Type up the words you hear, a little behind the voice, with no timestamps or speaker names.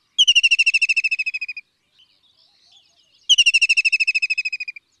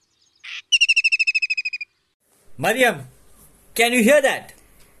Mariam, can you hear that?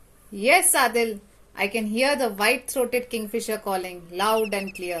 Yes, Adil, I can hear the white-throated kingfisher calling loud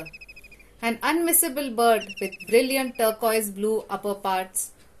and clear. An unmissable bird with brilliant turquoise blue upper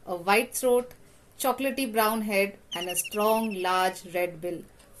parts, a white throat, chocolatey brown head, and a strong, large red bill.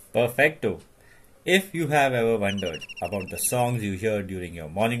 Perfecto. If you have ever wondered about the songs you hear during your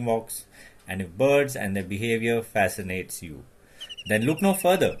morning walks, and if birds and their behavior fascinates you, then look no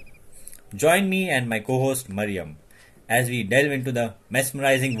further. Join me and my co host Mariam as we delve into the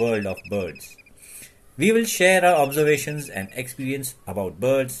mesmerizing world of birds. We will share our observations and experience about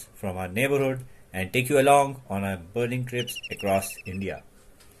birds from our neighborhood and take you along on our birding trips across India.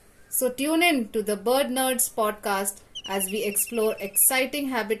 So tune in to the Bird Nerds podcast as we explore exciting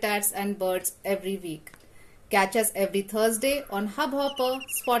habitats and birds every week. Catch us every Thursday on Hubhopper,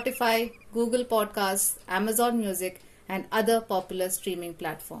 Spotify, Google Podcasts, Amazon Music, and other popular streaming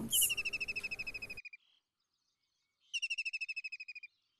platforms.